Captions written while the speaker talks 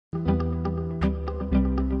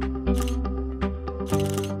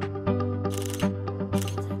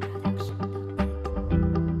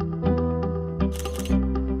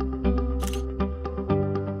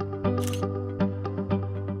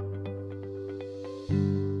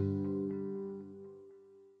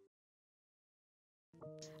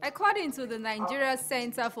According to the Nigeria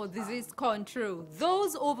Center for Disease Control,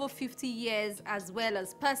 those over 50 years as well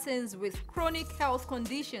as persons with chronic health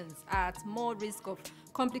conditions are at more risk of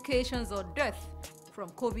complications or death from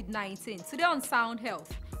COVID-19. Today on Sound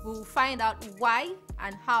Health, we will find out why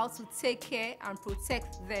and how to take care and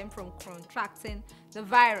protect them from contracting the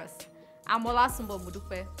virus. I'm Olasumbo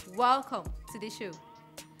Modupe. Welcome to the show.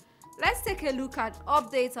 Let's take a look at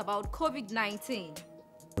updates about COVID-19.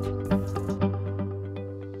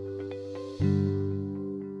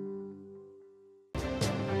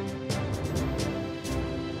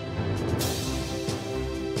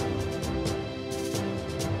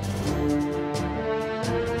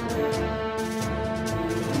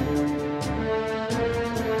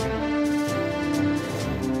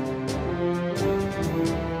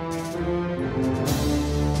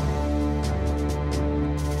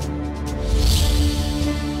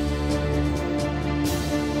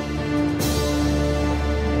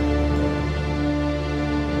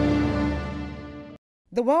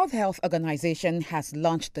 The World Health Organization has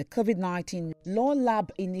launched the COVID-19 Law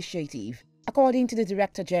Lab initiative. According to the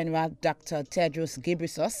Director General, Dr. Tedros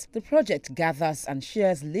Ghebreyesus, the project gathers and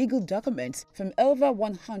shares legal documents from over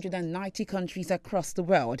 190 countries across the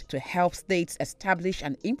world to help states establish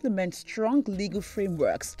and implement strong legal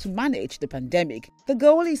frameworks to manage the pandemic. The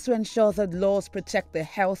goal is to ensure that laws protect the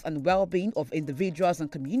health and well-being of individuals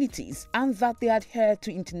and communities and that they adhere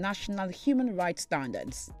to international human rights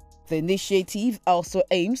standards. The initiative also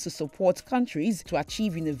aims to support countries to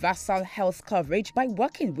achieve universal health coverage by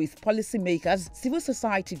working with policymakers, civil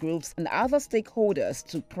society groups, and other stakeholders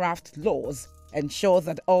to craft laws, ensure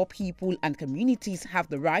that all people and communities have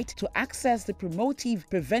the right to access the promotive,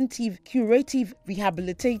 preventive, curative,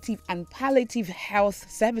 rehabilitative, and palliative health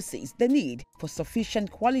services they need for sufficient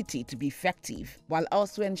quality to be effective, while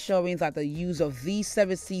also ensuring that the use of these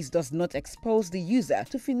services does not expose the user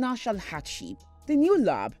to financial hardship. The new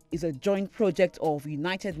lab is a joint project of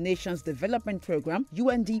United Nations Development Programme,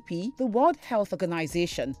 UNDP, the World Health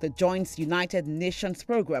Organization, the Joint United Nations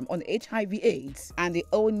Programme on HIV/AIDS, and the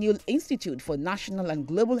O'Neill Institute for National and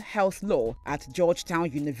Global Health Law at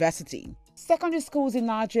Georgetown University. Secondary schools in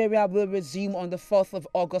Nigeria will resume on the 4th of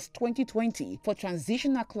August 2020 for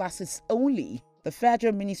transitional classes only. The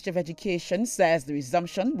Federal Ministry of Education says the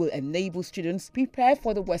resumption will enable students prepare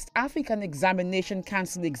for the West African Examination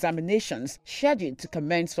Council examinations scheduled to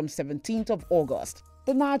commence from 17th of August.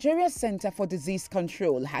 The Nigeria Center for Disease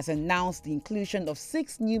Control has announced the inclusion of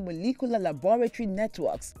 6 new molecular laboratory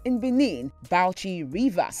networks in Benin, Bauchi,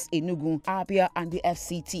 Rivers, Enugu, Abia, and the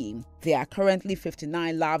FCT. There are currently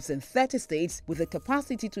 59 labs in 30 states with the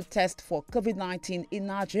capacity to test for COVID-19 in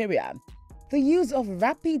Nigeria. The use of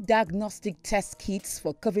rapid diagnostic test kits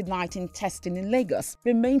for COVID-19 testing in Lagos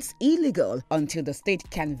remains illegal until the state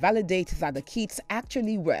can validate that the kits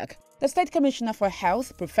actually work. The State Commissioner for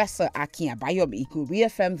Health, Professor Akin Abayomi, who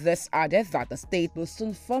reaffirmed this, added that the state will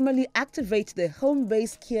soon formally activate the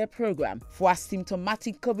home-based care program for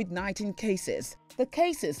asymptomatic COVID-19 cases. The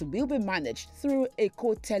cases will be managed through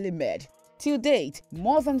EcoTelemed. To date,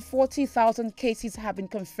 more than 40,000 cases have been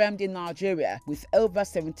confirmed in Nigeria, with over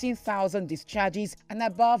 17,000 discharges and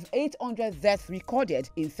above 800 deaths recorded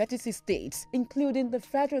in 36 states, including the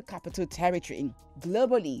Federal Capital Territory.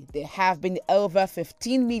 Globally, there have been over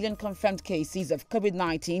 15 million confirmed cases of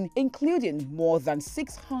COVID-19, including more than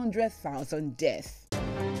 600,000 deaths.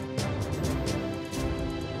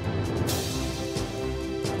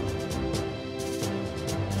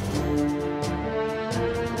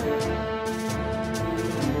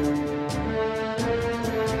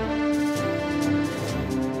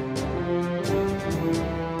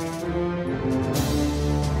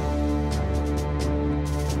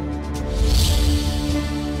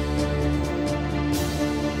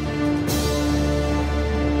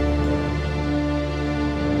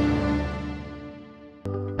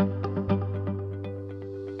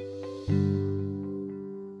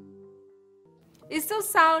 It's still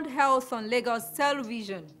Sound Health on Lagos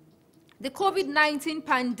Television. The COVID-19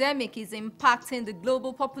 pandemic is impacting the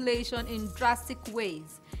global population in drastic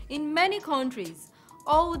ways. In many countries,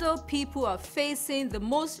 older people are facing the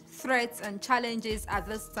most threats and challenges at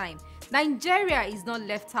this time. Nigeria is not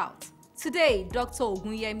left out. Today, Dr.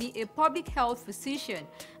 Ogunyemi, a public health physician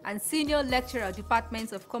and senior lecturer,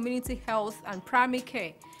 Department of Community Health and Primary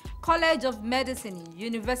Care, College of Medicine,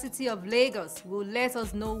 University of Lagos, will let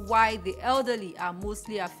us know why the elderly are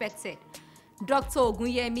mostly affected. Dr.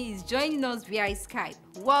 Ogunyemi is joining us via Skype.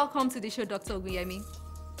 Welcome to the show, Dr. Ogunyemi.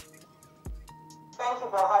 Thank you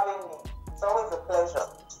for having me. It's always a pleasure.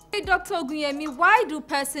 Hey, Dr. Ogunyemi, why do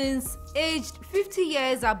persons aged 50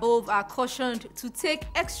 years above are cautioned to take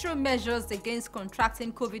extra measures against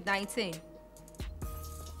contracting COVID-19?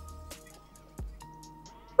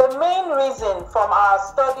 The main reason from our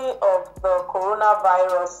study of the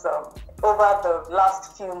coronavirus over the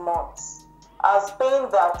last few months has been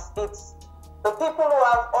that it's the people who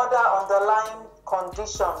have other underlying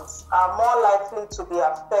conditions are more likely to be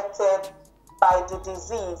affected by the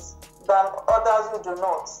disease than others who do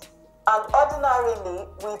not. And ordinarily,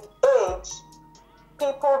 with age,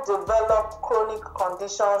 people develop chronic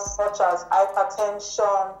conditions such as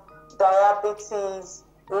hypertension, diabetes,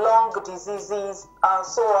 lung diseases, and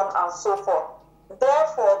so on and so forth.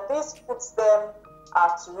 Therefore, this puts them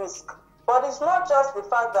at risk. But it's not just the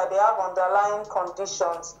fact that they have underlying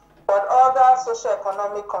conditions, but other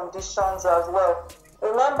socioeconomic conditions as well.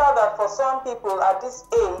 Remember that for some people at this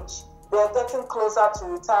age, they're getting closer to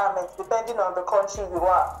retirement depending on the country you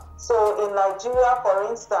are. So in Nigeria, for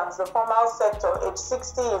instance, the formal sector, age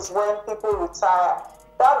 60 is when people retire.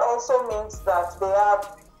 That also means that they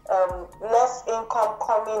have less income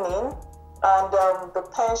coming in, and the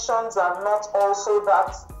pensions are not also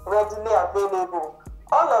that readily available.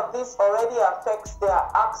 All of this already affects their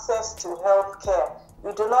access to health care.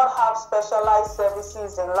 We do not have specialized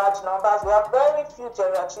services in large numbers. We have very few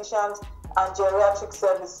geriatricians and geriatric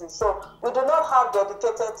services. So we do not have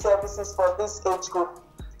dedicated services for this age group.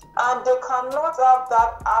 And they cannot have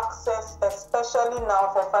that access, especially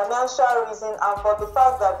now for financial reasons and for the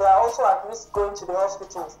fact that they are also at risk going to the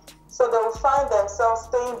hospitals. So they will find themselves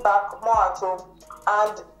staying back more at home,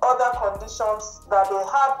 and other conditions that they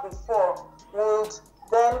had before would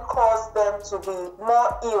then cause them to be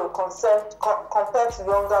more ill compared to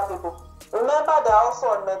younger people. Remember, they're also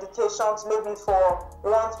on medications maybe for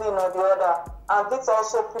one thing or the other, and this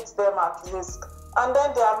also puts them at risk. And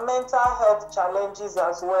then there are mental health challenges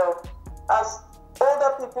as well. As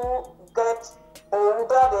older people get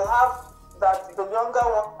older, they have that the younger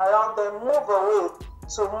ones around them move away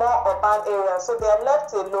to more urban areas. So they are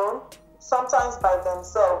left alone, sometimes by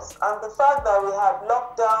themselves. And the fact that we have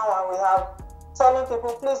lockdown and we have telling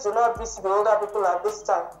people, please do not visit the older people at this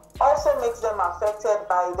time, also makes them affected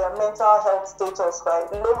by their mental health status, by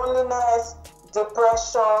loneliness,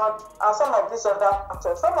 depression, and some of these other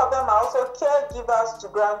factors. Some of them are also caregivers to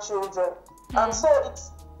grandchildren. And so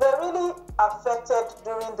they're really affected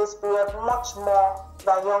during this period much more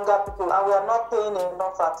than younger people, and we are not paying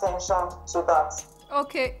enough attention to that.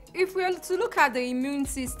 Okay, if we are to look at the immune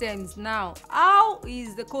systems now, how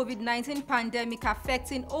is the COVID-19 pandemic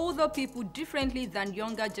affecting older people differently than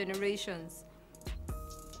younger generations?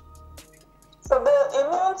 So the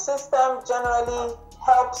immune system generally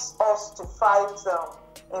helps us to fight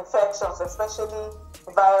infections, especially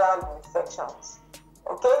viral infections.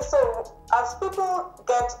 Okay, so as people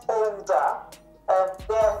get older,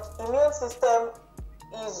 their immune system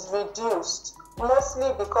is reduced, mostly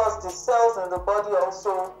because the cells in the body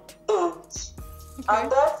also age. Okay.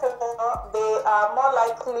 And therefore, they are more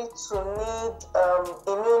likely to need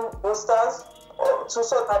immune boosters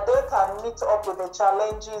so that they can meet up with the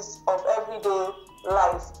challenges of everyday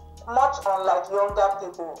life, much unlike younger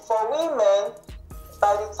people. For women,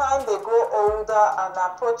 by the time they grow older and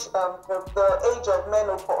approach the age of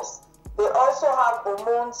menopause, they also have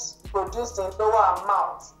hormones produced in lower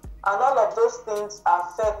amounts. And all of those things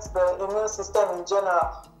affect the immune system in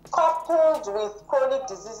general, coupled with chronic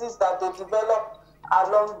diseases that they develop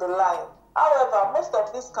along the line. However, most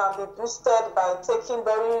of this can be boosted by taking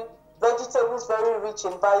vegetables very rich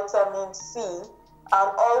in vitamin C,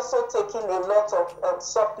 and also taking a lot of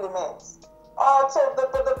supplements. So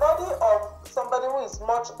the body of somebody who is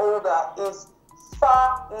much older is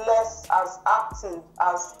far less as active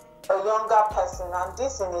as a younger person, and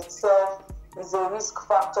this in itself is a risk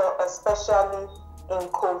factor, especially in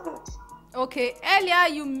COVID. Okay,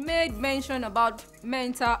 earlier you made mention about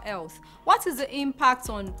mental health. What is the impact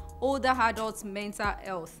on older adults' mental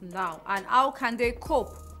health now, and how can they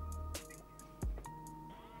cope?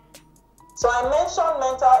 So I mentioned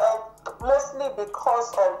mental health mostly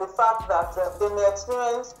because of the fact that they may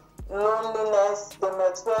experience loneliness, they may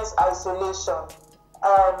experience isolation.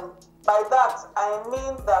 By that, I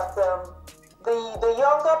mean that the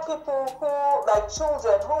younger people who, like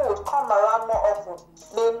children, who would come around more often,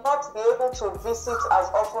 may not be able to visit as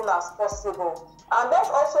often as possible. And let's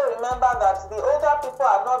also remember that the older people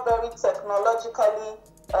are not very technologically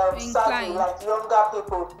savvy like younger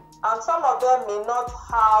people. And some of them may not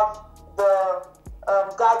have the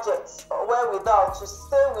gadgets or wherewithal to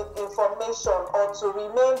stay with information or to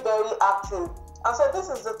remain very active. And so this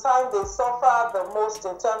is the time they suffer the most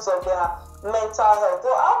in terms of their mental health.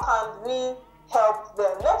 So how can we help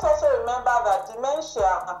them. Let's also remember that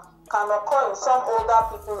dementia can occur in some older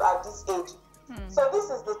people at this age. So this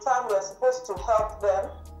is the time we're supposed to help them,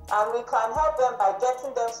 and we can help them by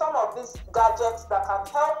getting them some of these gadgets that can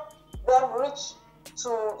help them reach to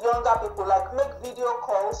younger people, like make video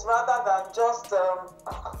calls rather than just the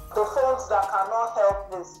phones that cannot help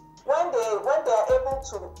this. When they're able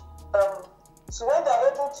to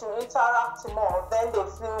interact more, then they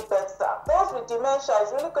feel better. Those with dementia,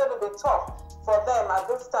 is really going to be tough for them at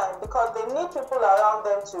this time because they need people around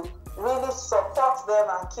them to really support them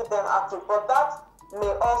and keep them active. But that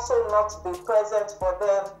may also not be present for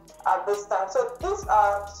them at this time. So these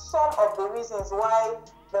are some of the reasons why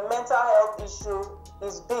the mental health issue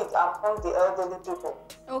is big among the elderly people.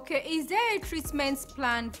 Okay, is there a treatment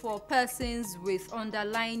plan for persons with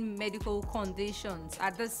underlying medical conditions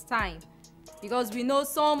at this time? Because we know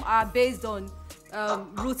some are based on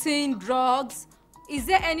routine drugs. Is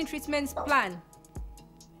there any treatment plan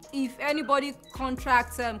if anybody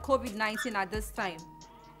contracts COVID-19 at this time?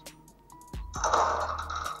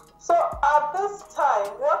 So at this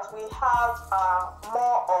time, what we have are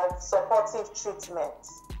more of supportive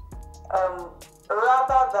treatments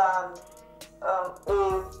rather than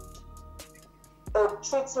a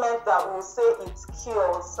treatment that will say it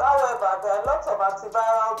cures. However, there are lots of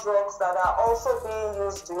antiviral drugs that are also being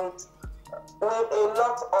used with a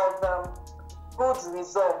lot of good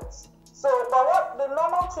results. So, but what the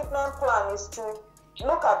normal treatment plan is to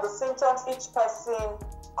look at the symptoms each person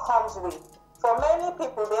comes with. For many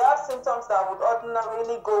people, they have symptoms that would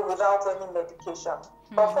ordinarily go without any medication.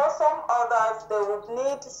 But for some others, they would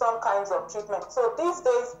need some kinds of treatment. So these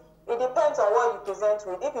days, it depends on what you present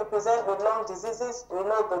with. If you present with lung diseases, we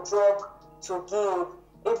know the drug to give.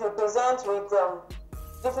 If you present with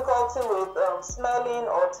difficulty with smelling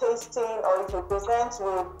or tasting, or if you present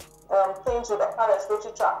with things with upper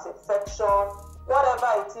respiratory tract infection,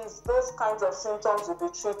 whatever it is, those kinds of symptoms will be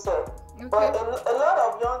treated. Okay. But a lot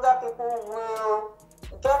of younger people will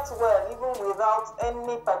get well even without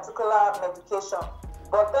any particular medication.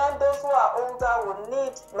 But then those who are older will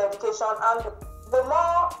need medication, and the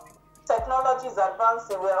more technology is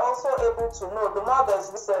advancing, we're also able to know, the more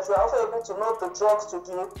there's research, we're also able to know the drugs to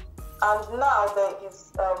give. And now there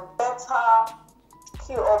is better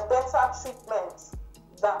cure or better treatment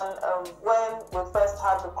than when we first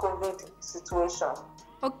had the COVID situation.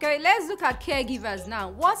 Okay, let's look at caregivers now.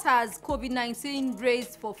 What has COVID-19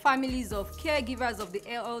 raised for families of caregivers of the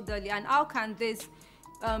elderly, and how can they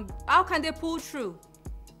pull through?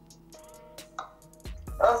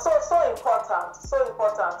 So important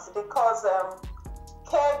because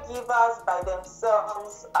caregivers by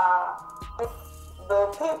themselves are the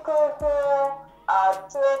people who are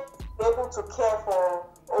trained to be able to care for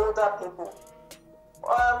older people.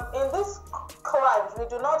 In this climate, we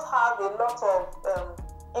do not have a lot of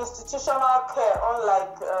institutional care,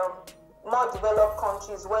 unlike more developed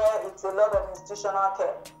countries where it's a lot of institutional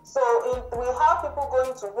care. So we have people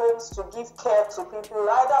going to homes to give care to people,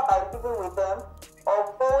 either by living with them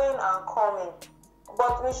or going and coming.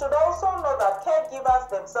 But we should also know that caregivers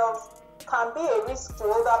themselves can be a risk to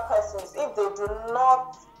older persons if they do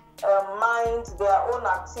not mind their own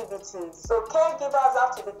activities. So caregivers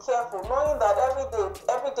have to be careful, knowing that every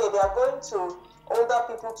day they are going to older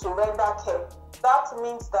people to render care. That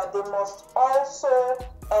means that they must also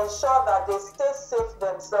ensure that they stay safe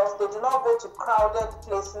themselves. They do not go to crowded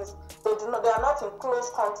places. They are not in close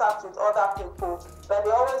contact with other people. That they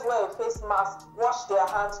always wear a face mask, wash their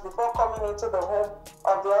hands before coming into the home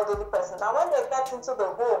of the elderly person. And when they get into the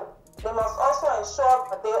home, they must also ensure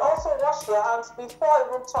that they also wash their hands before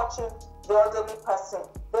even touching the elderly person.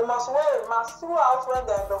 They must wear a mask throughout when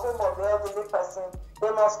they're in the home of the elderly person. They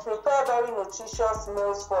must prepare very nutritious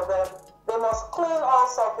meals for them. They must clean all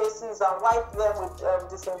surfaces and wipe them with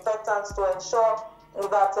disinfectants to ensure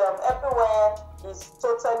that everywhere is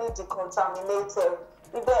totally decontaminated.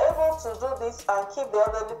 If they're able to do this and keep the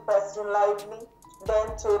elderly person lively,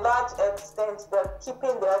 then to a large extent they're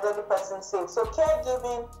keeping the elderly person safe. So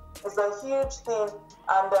caregiving is a huge thing,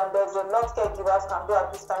 and there's a lot caregivers can do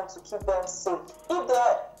at this time to keep them safe. If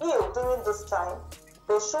they're ill during this time,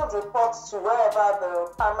 they should report to wherever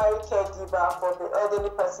the primary caregiver for the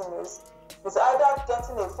elderly person is. It's either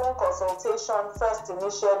getting a phone consultation first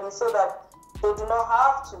initially so that they do not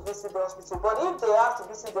have to visit the hospital. But if they have to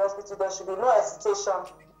visit the hospital, there should be no hesitation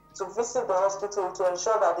to visit the hospital to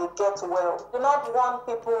ensure that they get well. We do not want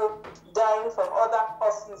people dying from other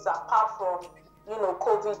causes apart from,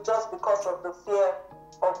 COVID, just because of the fear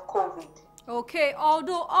of COVID. Okay,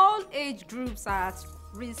 although all age groups are at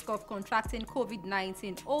risk of contracting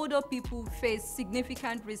COVID-19, older people face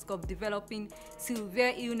significant risk of developing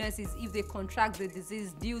severe illnesses if they contract the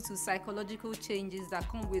disease due to psychological changes that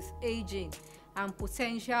come with aging and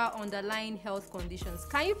potential underlying health conditions.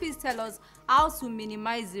 Can you please tell us how to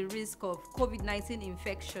minimize the risk of COVID-19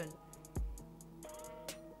 infection?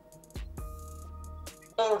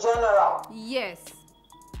 In general? Yes.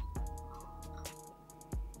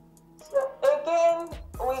 So again,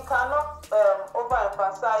 we cannot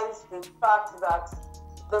overemphasize the fact that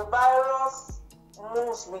the virus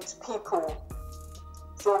moves with people.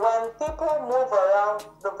 So when people move around,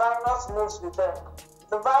 the virus moves with them.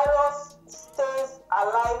 The virus stays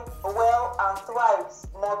alive well and thrives,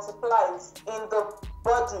 multiplies in the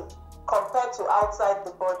body compared to outside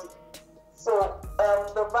the body. So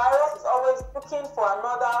the virus is always looking for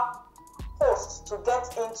another host to get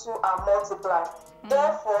into and multiply.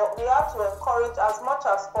 Therefore, we have to encourage as much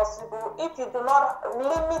as possible, if you do not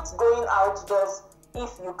limit going outdoors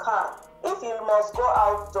if you can. If you must go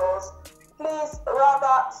outdoors, please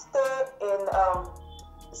rather stay in,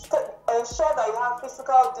 ensure that you have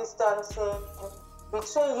physical distancing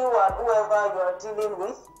between you and whoever you are dealing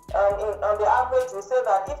with. On the average, we say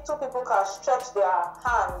that if two people can stretch their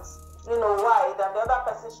hands, wide, and the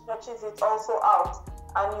other person stretches it also out,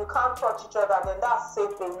 and you can't touch each other, then that's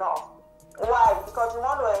safe enough. Why? Because you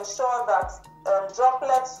want to ensure that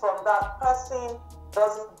droplets from that person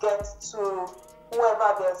doesn't get to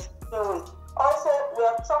whoever they're speaking with. Also, we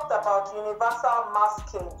have talked about universal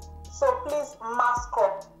masking. So please mask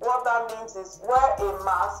up. What that means is wear a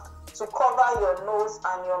mask to cover your nose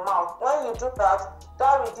and your mouth. When you do that,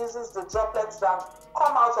 that reduces the droplets that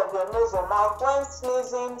come out of your nose or mouth when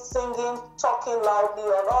sneezing, singing, talking loudly,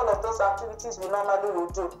 and all of those activities we normally will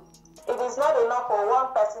do. It is not enough for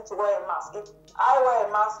one person to wear a mask. If I wear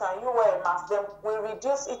a mask and you wear a mask, then we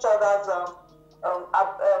reduce each other's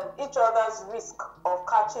risk of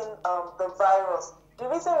catching the virus. The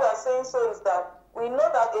reason we are saying so is that we know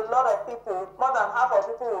that a lot of people, more than half of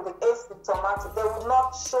people, will be asymptomatic. They will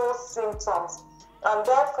not show symptoms, and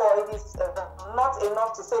therefore it is not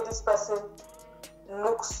enough to say this person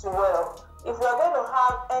looks well. If we are going to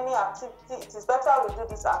have any activity, it is better we do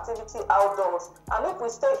this activity outdoors. And if we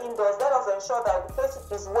stay indoors, let us ensure that the place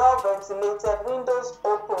is well ventilated, windows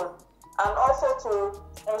open, and also to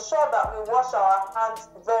ensure that we wash our hands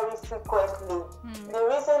very frequently. The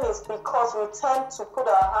reason is because we tend to put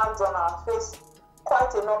our hands on our face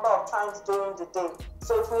quite a number of times during the day.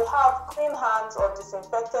 So if we have clean hands or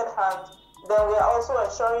disinfected hands, then we are also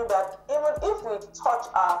ensuring that even if we touch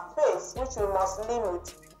our face, which we must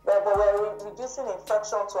limit, but we're reducing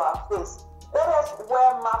infection to our face. Let us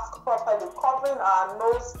wear masks properly, covering our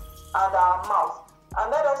nose and our mouth. And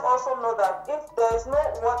let us also know that if there is no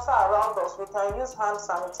water around us, we can use hand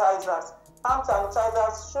sanitizers. Hand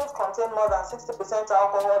sanitizers should contain more than 60%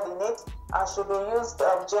 alcohol in it and should be used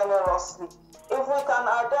generously. If we can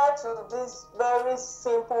adhere to this very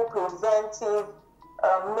simple preventive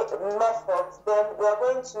methods, then we are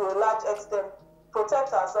going to a large extent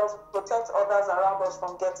protect ourselves, protect others around us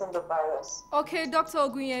from getting the virus. Okay, Dr.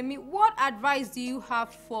 Ogunyemi, what advice do you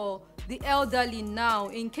have for the elderly now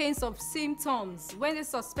in case of symptoms? When they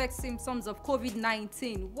suspect symptoms of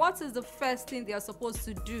COVID-19, what is the first thing they are supposed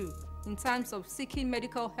to do in terms of seeking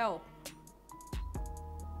medical help?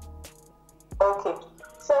 Okay,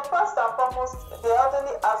 so first and foremost, the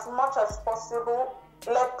elderly, as much as possible,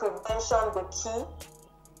 let prevention be key.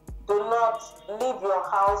 Do not leave your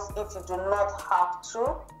house if you do not have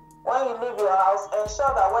to. When you leave your house,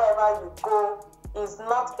 ensure that wherever you go is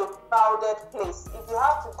not a crowded place. If you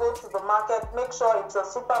have to go to the market, make sure it's a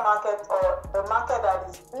supermarket or a market that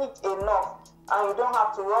is big enough and you don't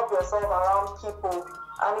have to rub yourself around people,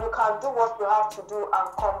 and you can do what you have to do and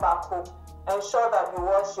come back home. Ensure that you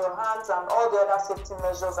wash your hands and all the other safety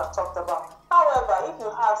measures I talked about. However, if you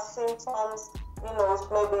have symptoms,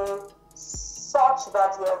 maybe such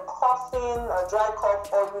that you're coughing, a dry cough,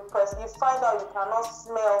 or you find out you cannot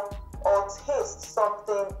smell or taste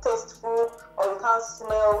something, taste food, or you can't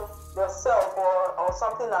smell yourself or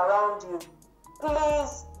something around you,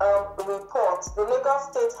 please report. The Lagos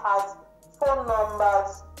State has phone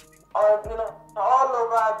numbers all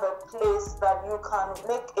over the place that you can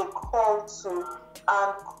make a call to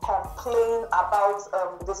and complain about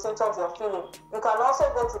the symptoms you're feeling. You can also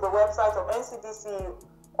go to the website of NCDC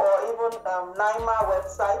or even NIMA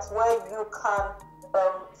website, where you can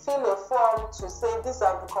fill a form to say these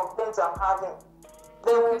are the complaints I'm having.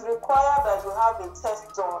 They would require that you have a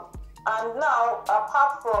test done. And now,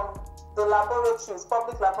 apart from the laboratories,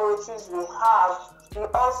 public laboratories we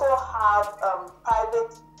also have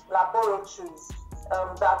private laboratories.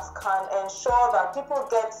 that can ensure that people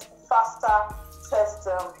get faster test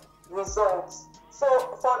results. So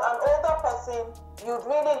for an older person, you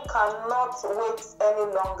really cannot wait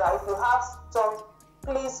any longer. If you have symptoms,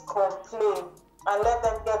 please complain and let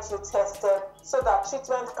them get you tested so that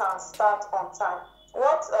treatment can start on time.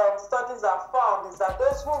 What studies have found is that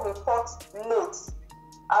those who report late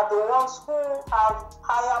are the ones who have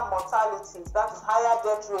higher mortalities, that is higher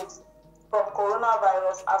death rates from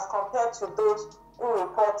coronavirus as compared to those who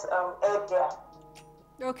report earlier.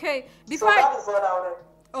 Okay, so that is what I would.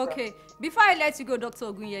 Okay, before I let you go, Dr.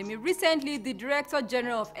 Ogunyemi, recently the Director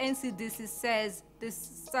General of NCDC says the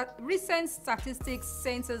recent statistics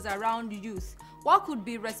centers around youth. What could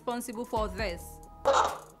be responsible for this?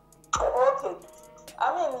 Okay,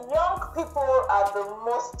 I mean, young people are the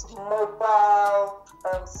most mobile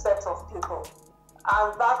set of people,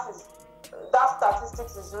 and that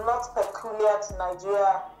statistics is not peculiar to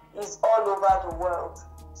Nigeria, it's all over the world.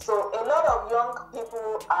 So a lot of young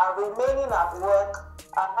people are remaining at work,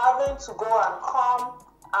 are having to go and come,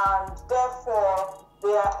 and therefore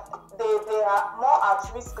they are more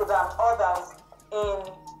at risk than others in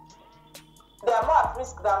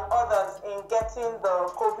getting the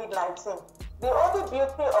COVID-19. The only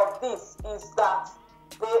beauty of this is that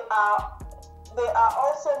they are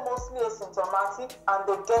also mostly asymptomatic and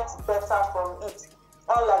they get better from it,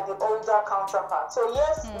 unlike the older counterpart. So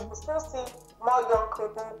yes, we will still see more young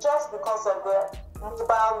people just because of their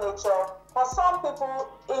mobile nature. For some people,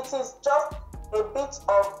 it is just a bit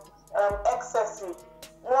of excessive,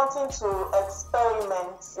 wanting to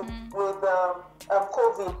experiment with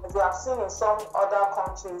COVID, as we have seen in some other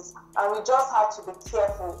countries, and we just have to be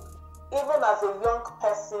careful. Even as a young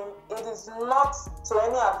person, it is not to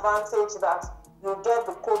any advantage that you get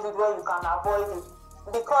the COVID where you can avoid it.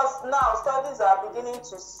 Because now studies are beginning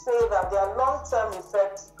to say that there are long-term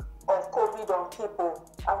effects of COVID on people,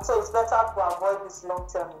 and so it's better to avoid these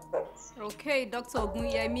long-term effects. Okay, Dr.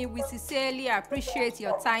 Ogunyemi, we sincerely appreciate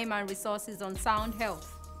your time and resources on Sound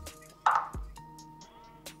Health.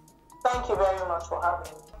 Thank you very much for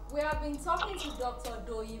having me. We have been talking to Dr.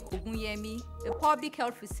 Doyin Ogunyemi, a public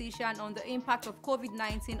health physician, on the impact of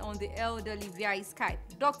COVID-19 on the elderly via Skype.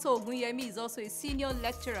 Dr. Ogunyemi is also a senior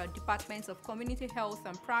lecturer, Department of Community Health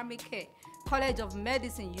and Primary Care, College of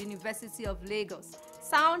Medicine, University of Lagos.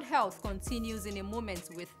 Sound Health continues in a moment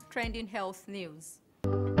with trending health news.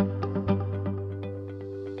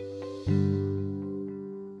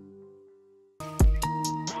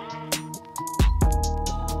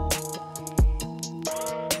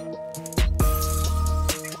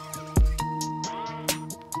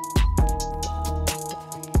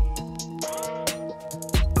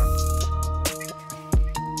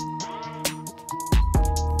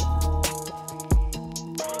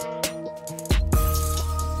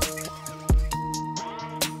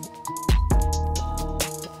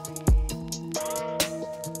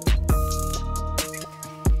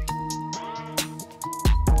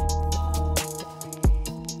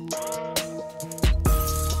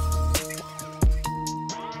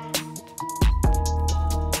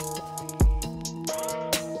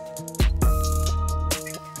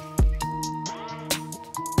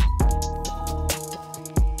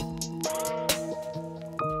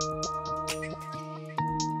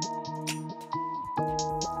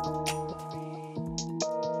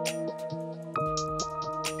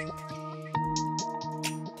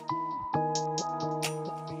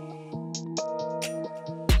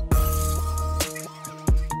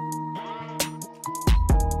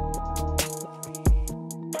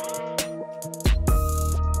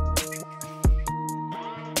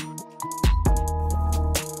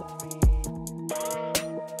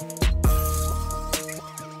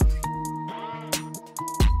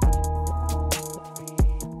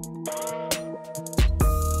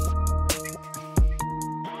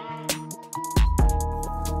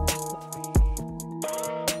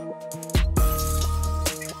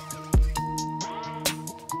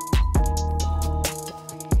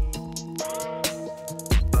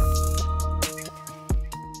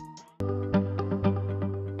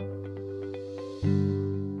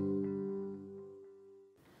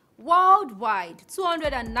 Worldwide,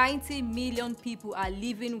 290 million people are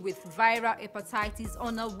living with viral hepatitis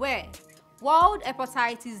unaware. World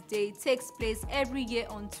Hepatitis Day takes place every year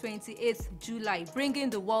on 28th July, bringing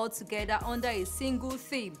the world together under a single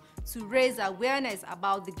theme to raise awareness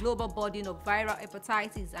about the global burden of viral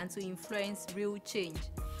hepatitis and to influence real change.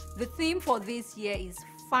 The theme for this year is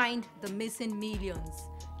Find the Missing Millions.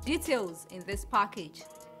 Details in this package.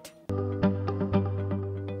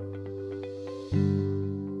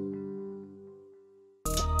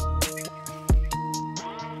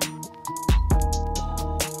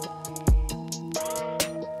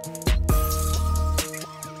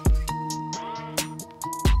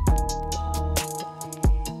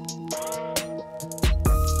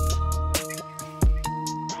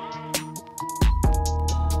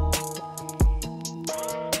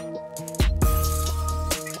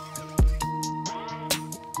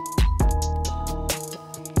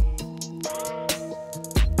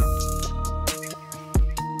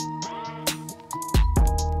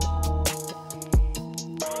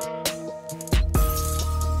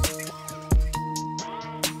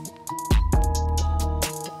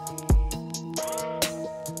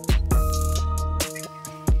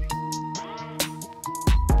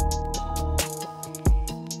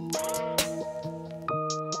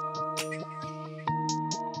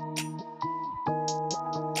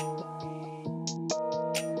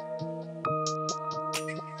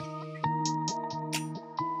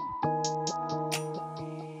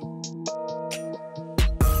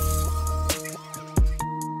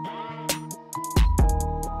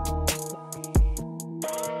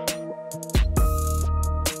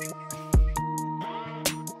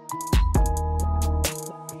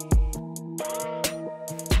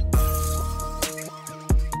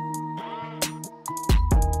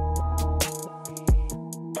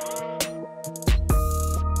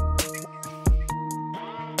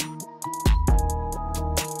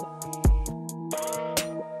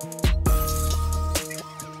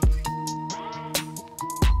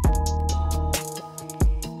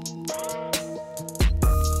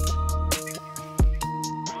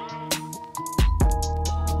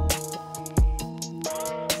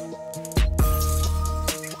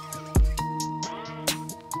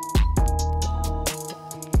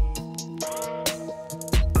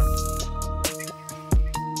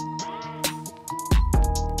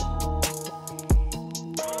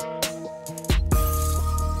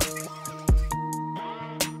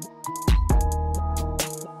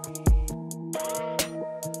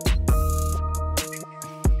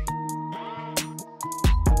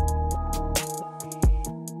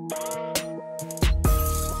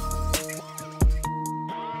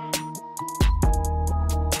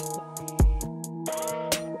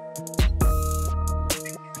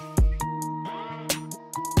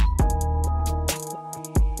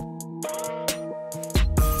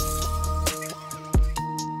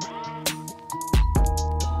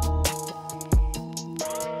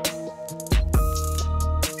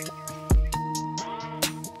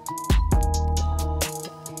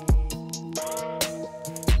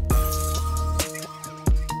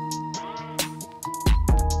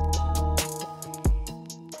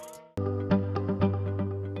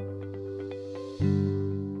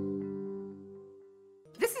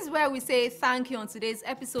 we say thank you on today's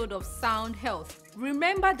episode of Sound Health.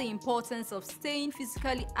 Remember the importance of staying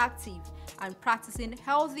physically active and practicing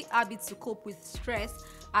healthy habits to cope with stress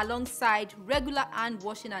alongside regular hand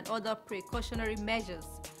washing and other precautionary measures.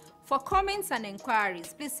 For comments and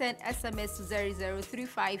inquiries, please send SMS to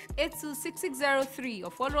 0035826603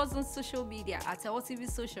 or follow us on social media at LTV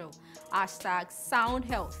Social,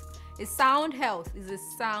 #SoundHealth. A sound health is a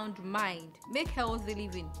sound mind. Make healthy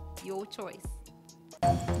living your choice.